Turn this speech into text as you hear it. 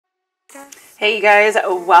Hey you guys,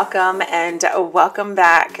 welcome and welcome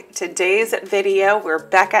back. Today's video, we're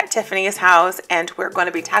back at Tiffany's house and we're going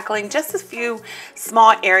to be tackling just a few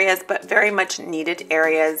small areas, but very much needed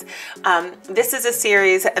areas. This is a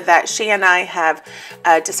series that she and I have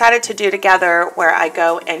decided to do together where I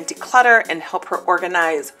go and declutter and help her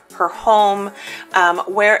organize her home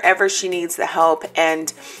wherever she needs the help.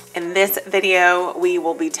 And in this video, we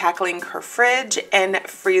will be tackling her fridge and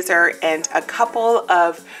freezer and a couple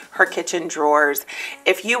of her kitchen drawers.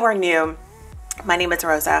 If you are new, my name is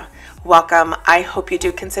Rosa. Welcome. I hope you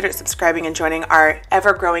do consider subscribing and joining our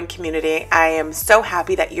ever-growing community. I am so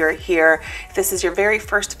happy that you're here. If this is your very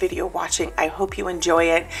first video watching, I hope you enjoy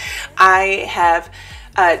it. I have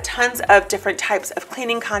tons of different types of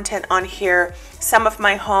cleaning content on here. Some of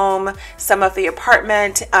my home, some of the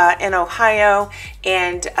apartment in Ohio,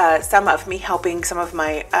 and some of me helping some of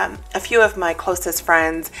my a few of my closest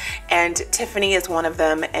friends, and Tiffany is one of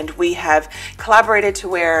them, and we have collaborated to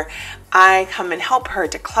where I come and help her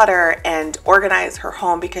declutter and organize her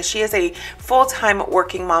home because she is a full-time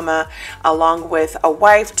working mama along with a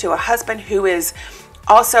wife to a husband who is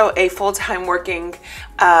also a full-time working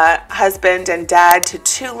husband and dad to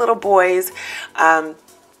two little boys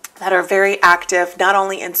that are very active, not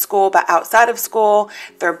only in school, but outside of school.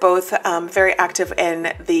 They're both very active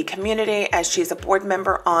in the community as she's a board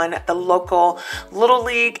member on the local Little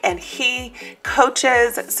League and he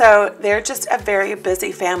coaches. So they're just a very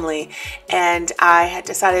busy family. And I had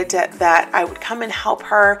decided that I would come and help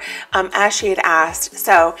her as she had asked.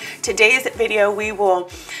 So today's video, we will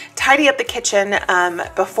tidy up the kitchen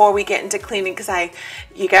before we get into cleaning because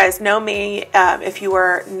you guys know me. If you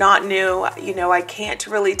are not new, you know I can't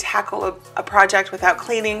really tackle a project without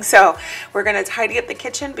cleaning. So we're going to tidy up the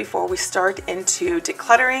kitchen before we start into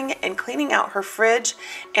decluttering and cleaning out her fridge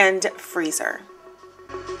and freezer.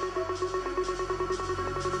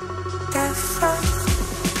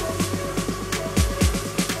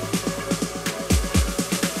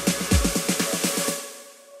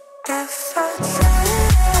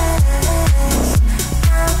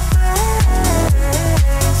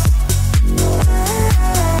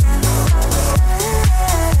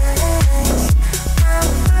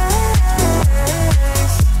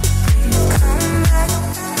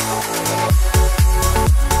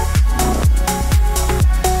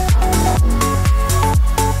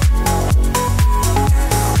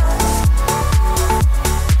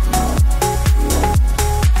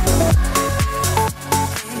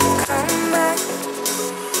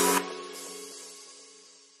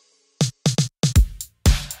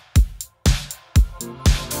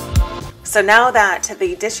 So now that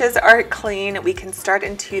the dishes are clean, we can start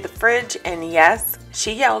into the fridge. And yes,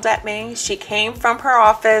 she yelled at me. She came from her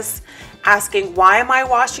office asking, why am I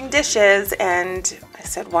washing dishes? And I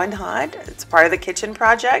said, why not? It's part of the kitchen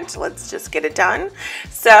project. Let's just get it done.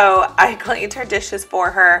 So I cleaned her dishes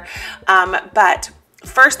for her. But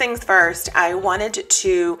first things first, I wanted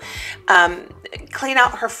to clean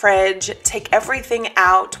out her fridge, take everything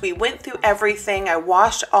out. We went through everything. I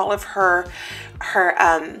washed all of her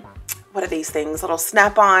what are these things? Little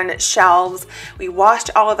snap-on shelves. We washed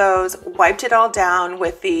all of those, wiped it all down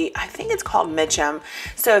with the, I think it's called Mitchum.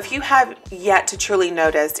 So if you have yet to truly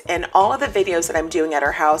notice, in all of the videos that I'm doing at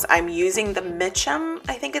her house, I'm using the Mitchum,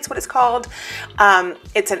 I think it's what it's called.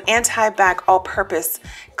 It's an anti-bac all-purpose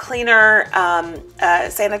cleaner,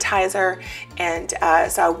 sanitizer, and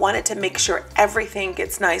so I wanted to make sure everything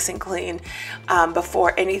gets nice and clean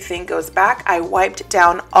before anything goes back. I wiped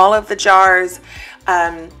down all of the jars,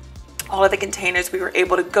 all of the containers. We were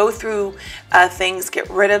able to go through things, get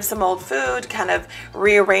rid of some old food, kind of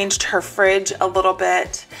rearranged her fridge a little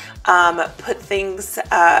bit, put things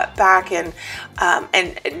back in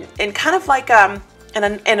kind of like in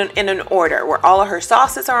an order where all of her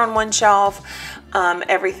sauces are on one shelf,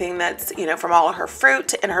 everything that's, you know, from all of her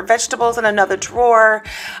fruit and her vegetables in another drawer.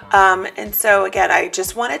 And so again, I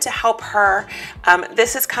just wanted to help her.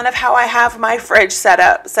 This is kind of how I have my fridge set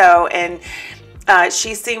up. So, and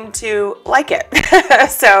she seemed to like it.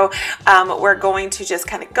 So we're going to just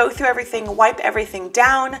kind of go through everything, wipe everything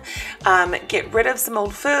down, get rid of some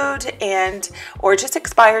old food or just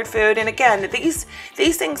expired food. And again, these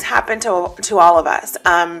things happen to all of us.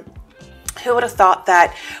 Who would have thought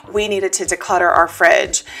that we needed to declutter our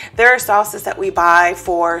fridge? There are sauces that we buy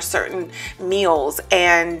for certain meals,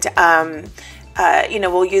 and you know,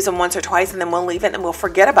 we'll use them once or twice and then we'll leave it and we'll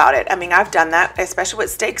forget about it. I mean, I've done that, especially with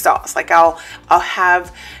steak sauce. Like I'll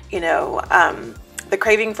have, you know, the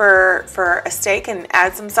craving for a steak and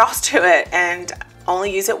add some sauce to it and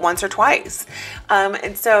only use it once or twice.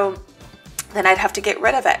 And so then I'd have to get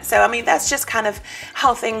rid of it. So, I mean, that's just kind of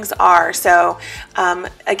how things are. So,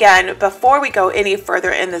 again, before we go any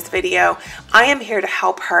further in this video, I am here to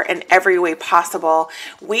help her in every way possible.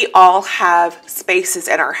 We all have spaces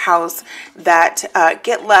in our house that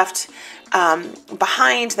get left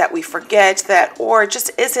behind, that we forget, that or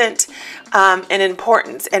just isn't an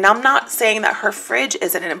importance. And I'm not saying that her fridge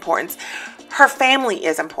isn't an importance. Her family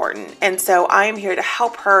is important. And so I am here to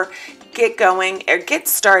help her get going or get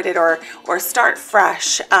started or start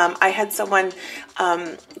fresh. I had someone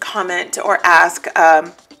comment or ask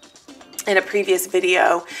in a previous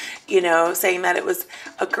video, you know, saying that it was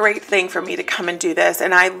a great thing for me to come and do this.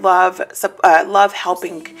 And I love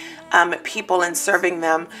helping people and serving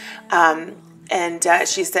them. And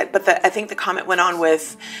she said, but I think the comment went on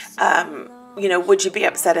with, you know, would you be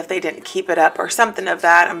upset if they didn't keep it up or something of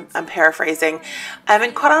that? I'm paraphrasing.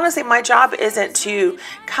 And quite honestly, my job isn't to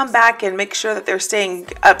come back and make sure that they're staying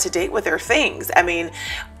up to date with their things. I mean,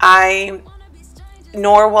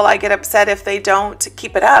 nor will I get upset if they don't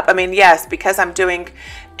keep it up. I mean, yes, because I'm doing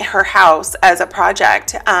her house as a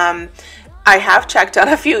project. I have checked on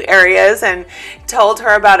a few areas and told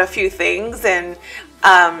her about a few things, and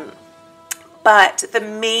but the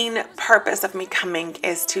main purpose of me coming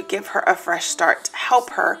is to give her a fresh start, to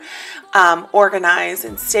help her organize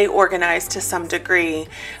and stay organized to some degree,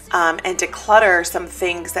 and declutter some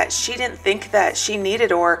things that she didn't think that she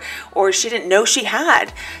needed or she didn't know she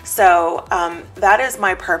had. So that is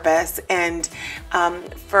my purpose. And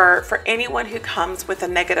for anyone who comes with a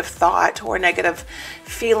negative thought or negative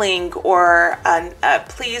feeling, or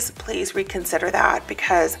please reconsider that,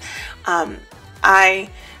 because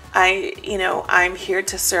you know, I'm here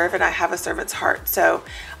to serve and I have a servant's heart. So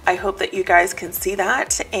I hope that you guys can see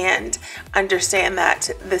that and understand that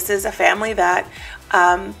this is a family that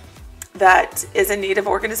that is in need of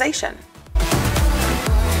organization.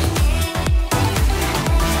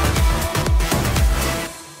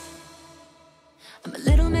 I'm a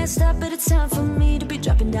little messed up, but it's time for me to be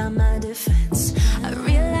dropping down my defense. I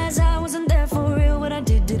realize I wasn't there for real. What I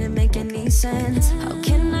did didn't make any sense. How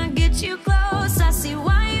can I get you close? I see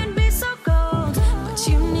why you'd be so cold, but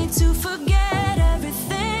you need to forget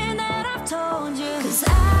everything that I've told you. 'Cause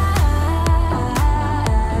I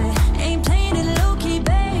ain't playing it low-key,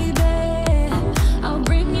 baby. I'll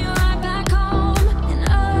bring you right back home. And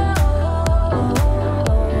oh,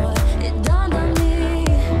 it dawned on me,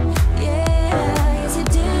 yeah, yes it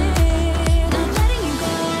did. Not letting you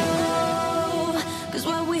go, 'cause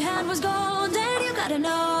what we had was gold, and you gotta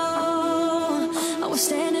know I was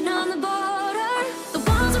staying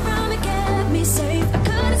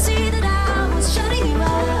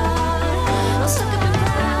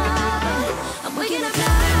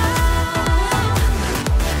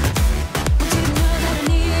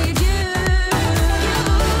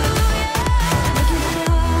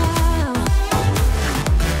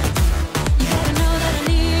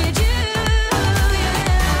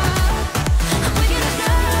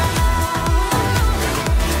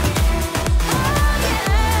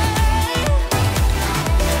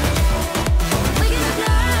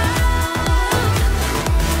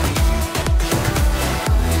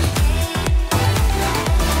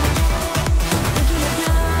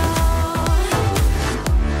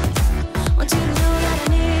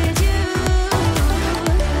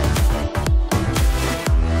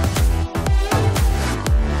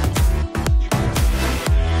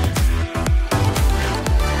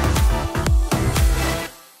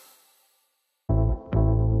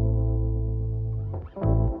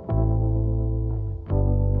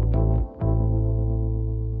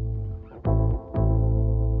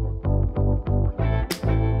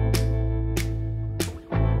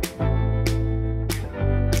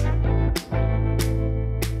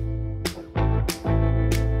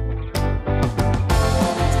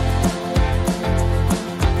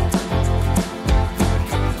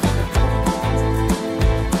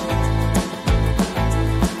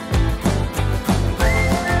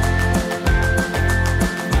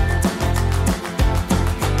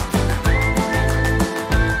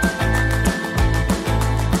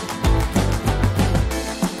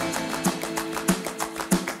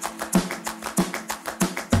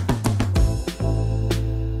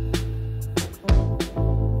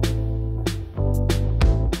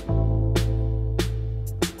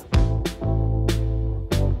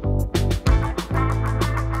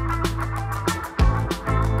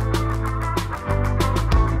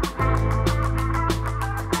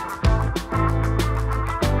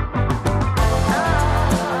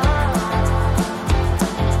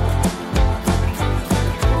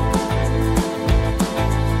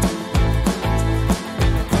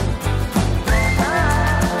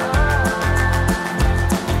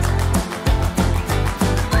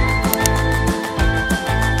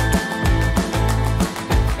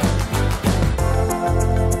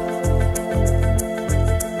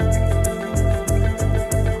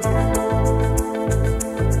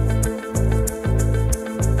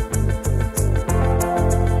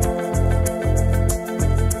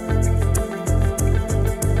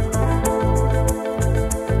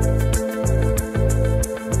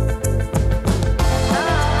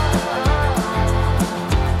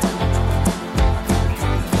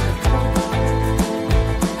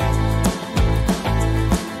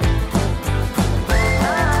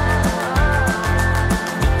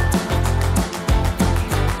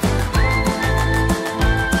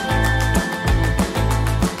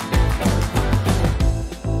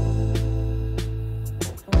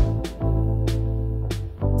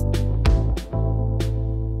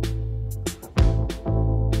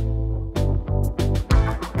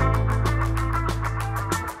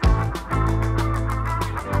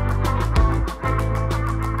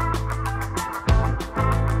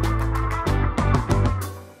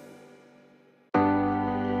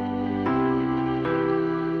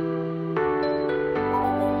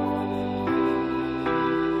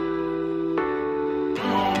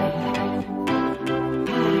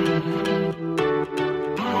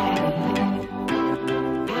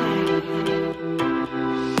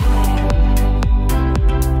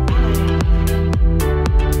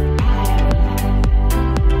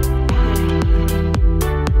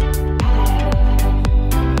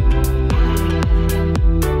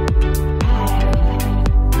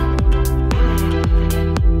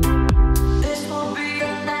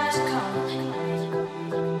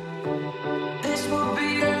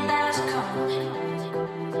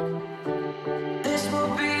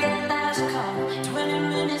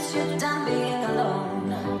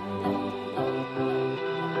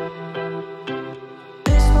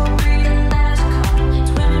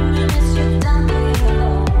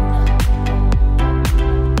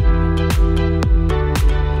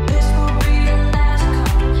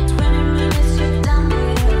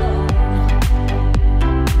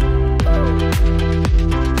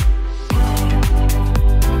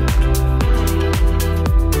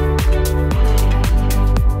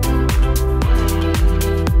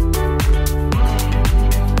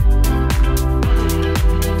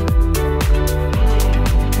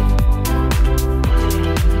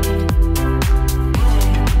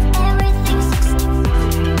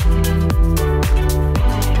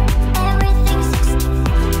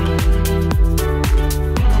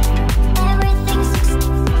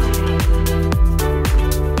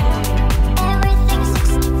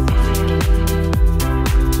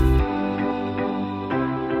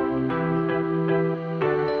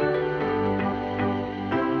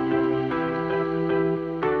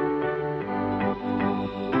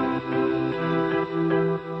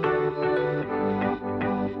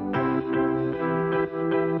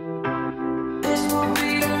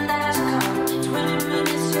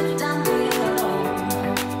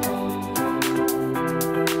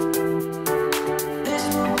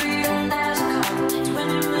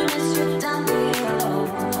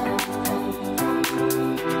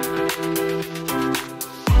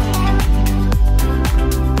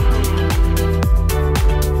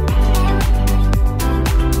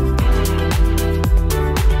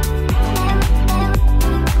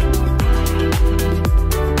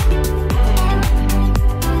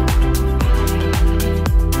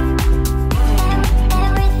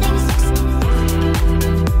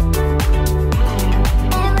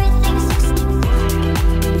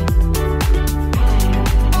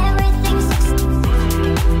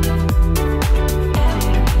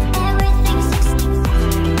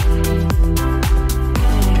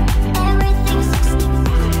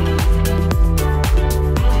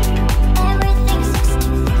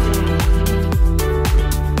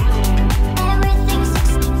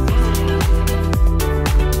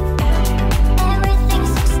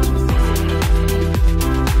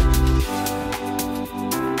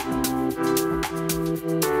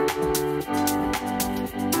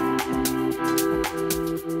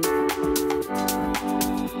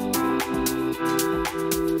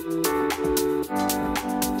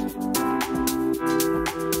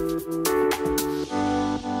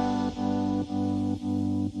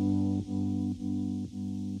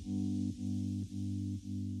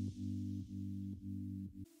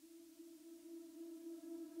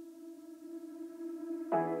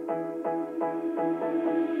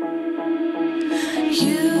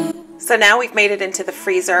So now we've made it into the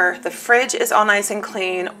freezer. The fridge is all nice and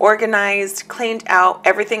clean, organized, cleaned out.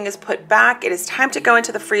 Everything is put back. It is time to go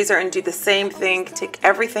into the freezer and do the same thing, take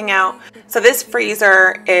everything out. So this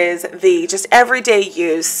freezer is the just everyday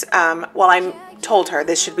use. I told her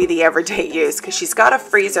this should be the everyday use because she's got a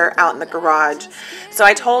freezer out in the garage. So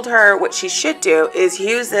I told her what she should do is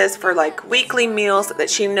use this for like weekly meals that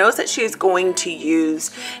she knows that she's going to use,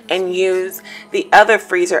 and use the other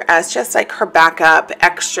freezer as just like her backup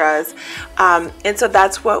extras. And so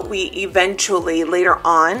that's what we eventually later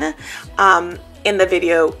on in the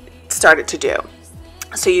video started to do.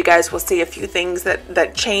 So you guys will see a few things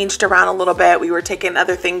that changed around a little bit. We were taking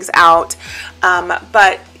other things out,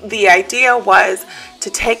 but the idea was to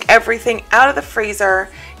take everything out of the freezer,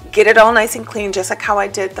 get it all nice and clean, just like how I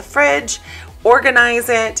did the fridge, organize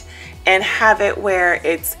it, and have it where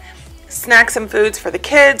it's snacks and foods for the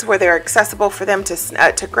kids, where they're accessible for them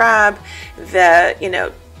to grab.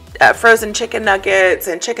 The frozen chicken nuggets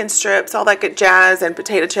and chicken strips, all that good jazz, and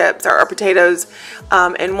potato chips or potatoes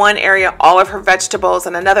in one area, all of her vegetables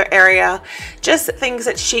in another area, just things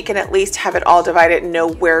that she can at least have it all divided and know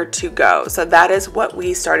where to go. So that is what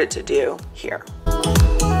we started to do here.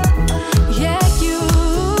 Yeah, you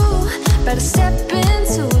better step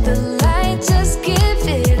into the light, just give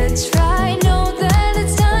it a try. Know that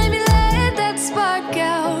it's time you let that spark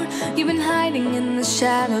out. You've been hiding in the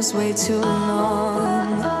shadows way too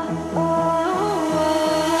long.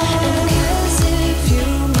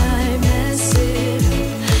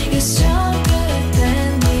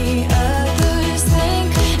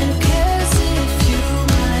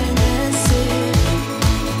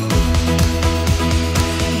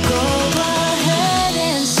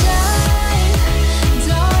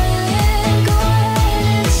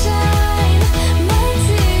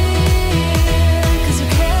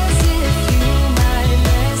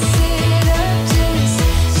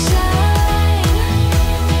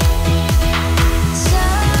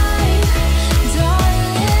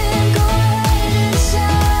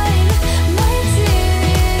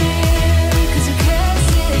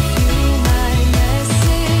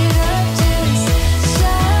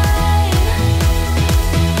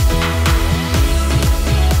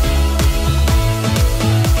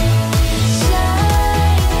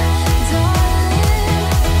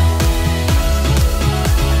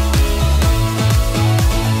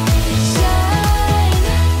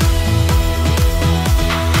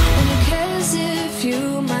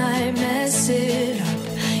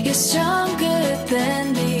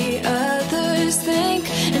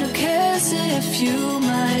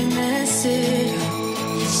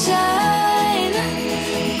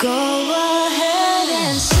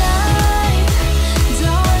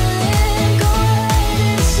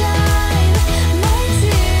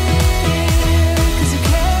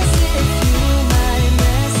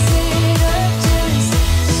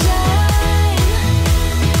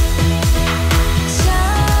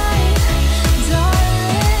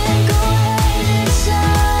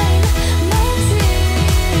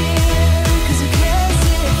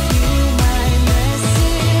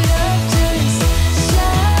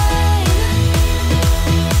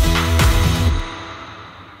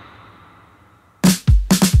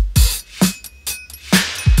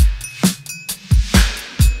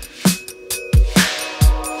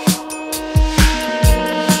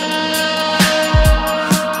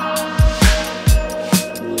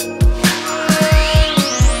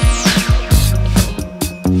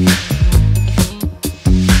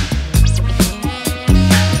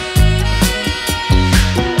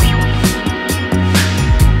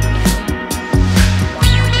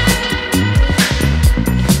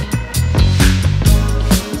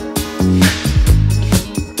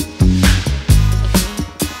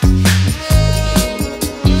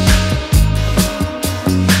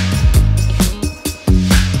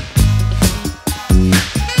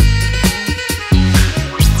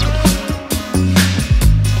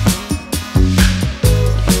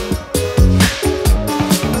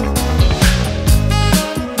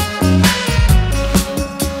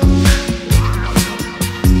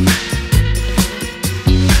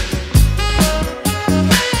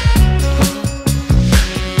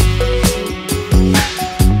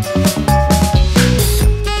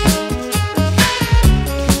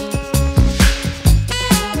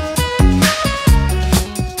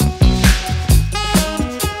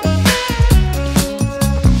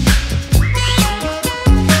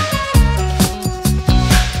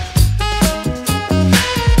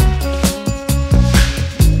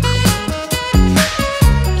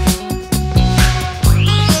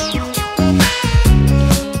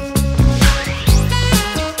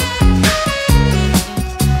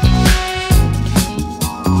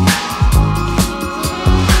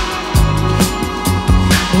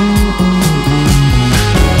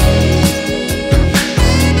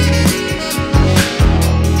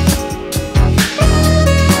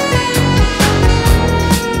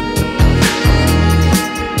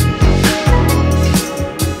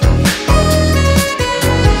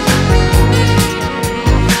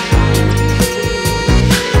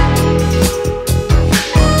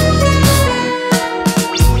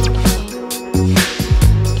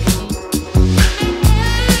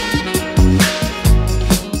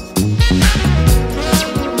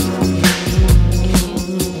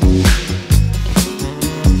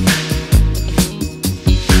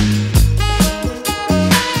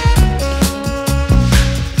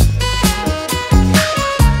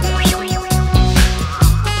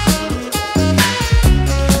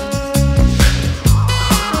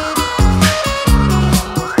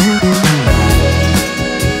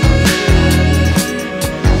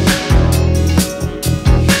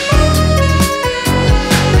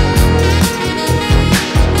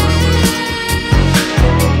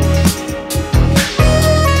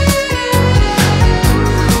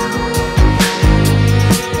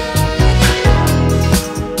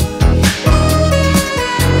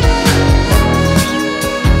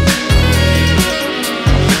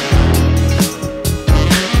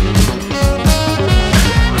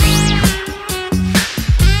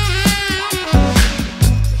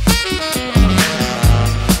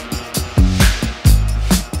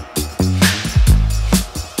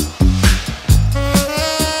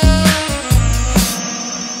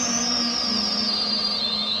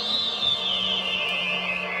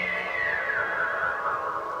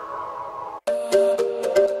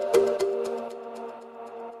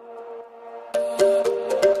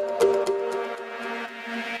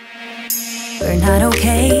 you're not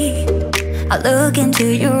okay. I look into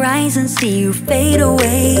your eyes and see you fade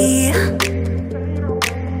away.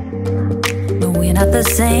 But we're not the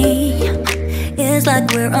same. It's like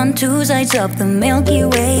we're on two sides of the Milky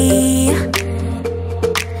Way.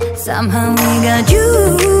 Somehow we got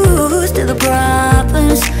used to the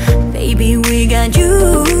problems. Baby, we got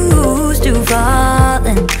used to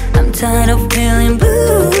falling. I'm tired of feeling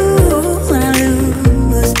blue when I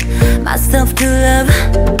lose myself to love.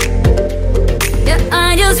 Yeah,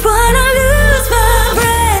 I just wanna lose my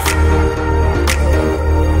breath.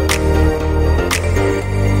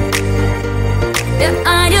 Yeah,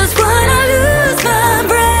 I just wanna lose my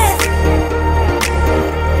breath.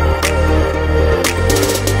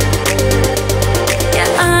 Yeah,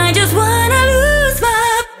 I just wanna lose my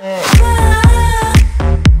breath.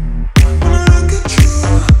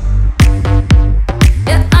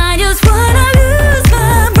 Yeah, I just wanna lose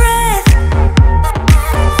my breath.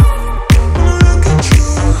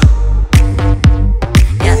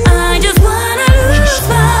 Yeah, I just wanna lose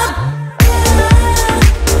my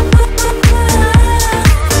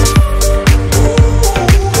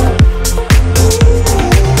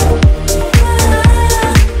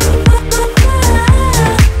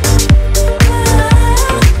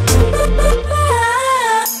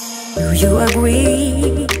Do you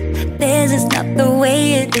agree? This is not the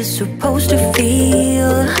way it is supposed to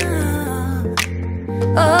feel.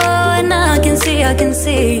 Oh, and I can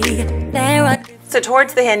see there are. So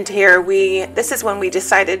towards the end here, this is when we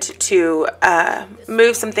decided to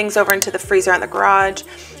move some things over into the freezer in the garage.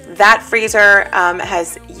 That freezer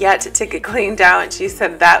has yet to get cleaned out. She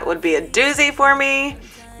said that would be a doozy for me,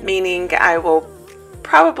 meaning I will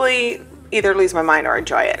probably either lose my mind or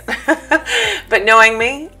enjoy it. But knowing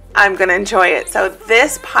me, I'm going to enjoy it. So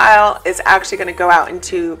this pile is actually going to go out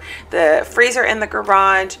into the freezer in the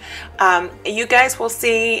garage. You guys will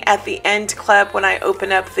see at the end clip when I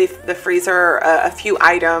open up the freezer a few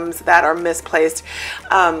items that are misplaced.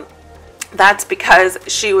 That's because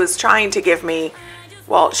she was trying to give me,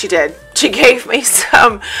 well, she did. She gave me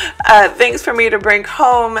some things for me to bring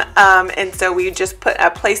home, and so we just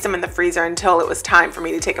placed them in the freezer until it was time for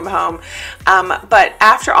me to take them home. But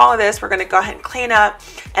after all of this, we're going to go ahead and clean up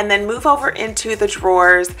and then move over into the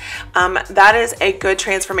drawers. That is a good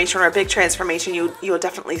transformation, or a big transformation. You'll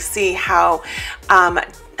definitely see how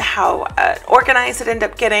organized it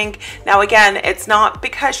ended up getting. Now again, it's not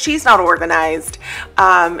because she's not organized.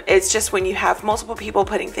 It's just when you have multiple people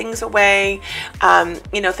putting things away,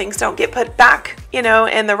 things don't get put back, in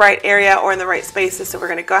the right area or in the right spaces. So we're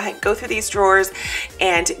going to go ahead and go through these drawers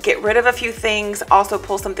and get rid of a few things. Also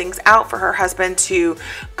pull some things out for her husband to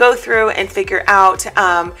go through and figure out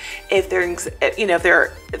if there are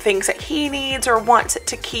things that he needs or wants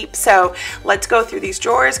to keep. So let's go through these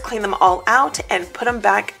drawers, clean them all out, and put them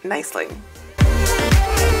back nicely.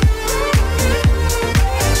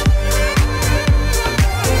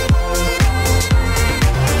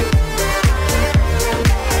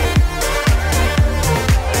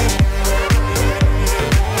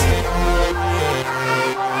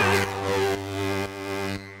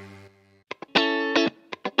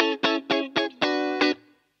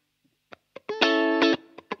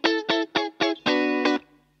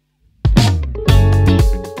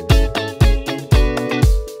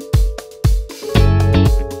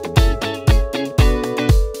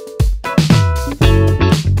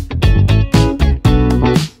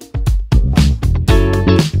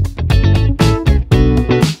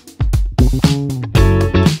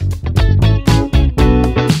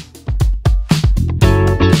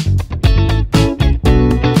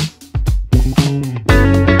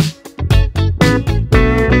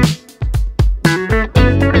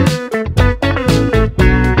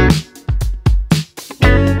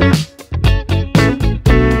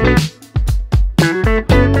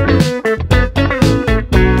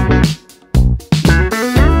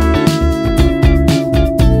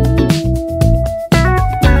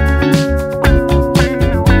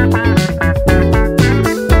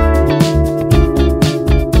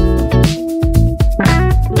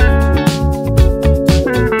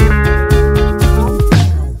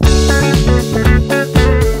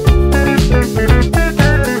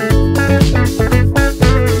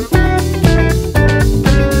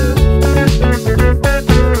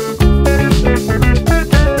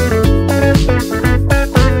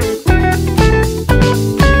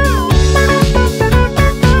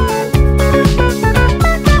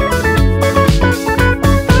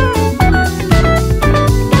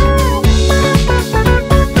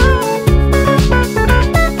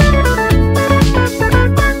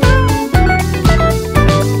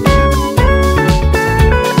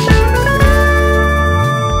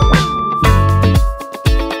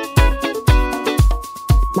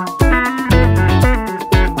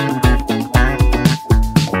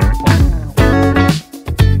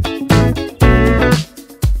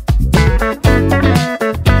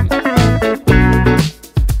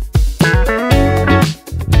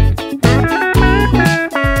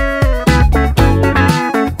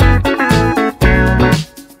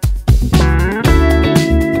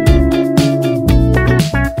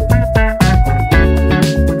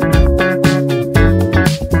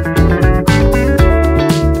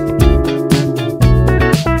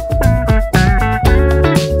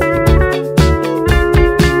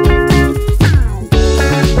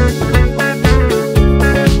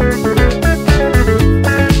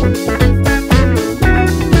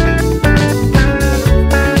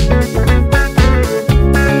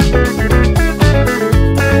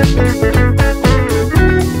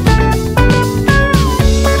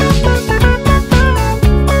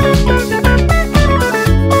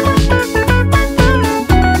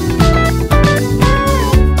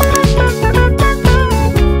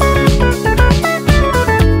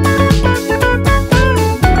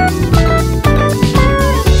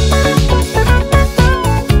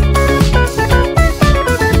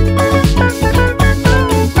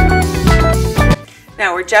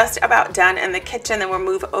 just about done in the kitchen. Then we'll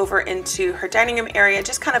move over into her dining room area,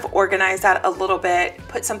 just kind of organize that a little bit,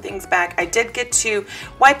 put some things back. I did get to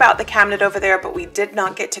wipe out the cabinet over there, but we did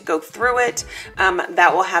not get to go through it.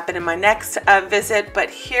 That will happen in my next visit. But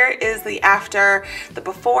here is the after, the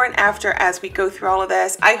before and after as we go through all of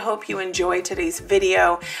this. I hope you enjoyed today's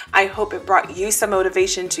video. I hope it brought you some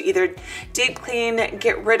motivation to either deep clean,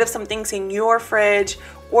 get rid of some things in your fridge,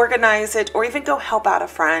 organize it, or even go help out a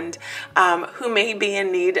friend who may be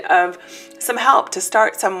in need of some help to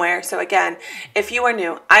start somewhere. So again, if you are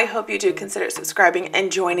new, I hope you do consider subscribing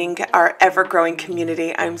and joining our ever-growing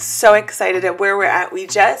community. I'm so excited at where we're at. We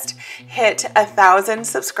just hit 1,000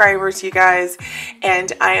 subscribers, you guys,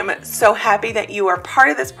 and I am so happy that you are part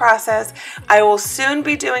of this process. I will soon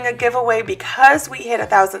be doing a giveaway because we hit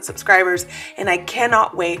 1,000 subscribers, and I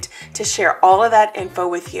cannot wait to share all of that info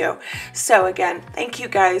with you. So again, thank you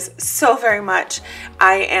guys so very much.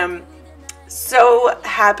 I am so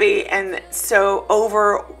happy and so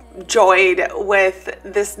overjoyed with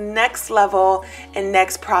this next level and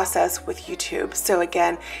next process with YouTube. So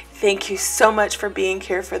again, thank you so much for being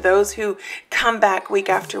here. For those who come back week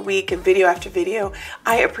after week and video after video,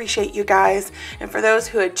 I appreciate you guys. And for those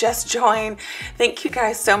who had just joined, thank you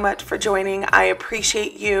guys so much for joining. I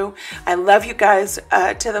appreciate you. I love you guys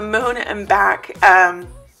to the moon and back.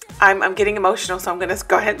 I'm getting emotional, so I'm going to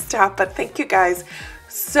go ahead and stop. But thank you guys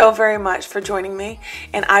so very much for joining me,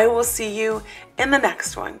 and I will see you in the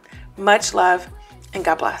next one. Much love and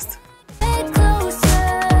God bless.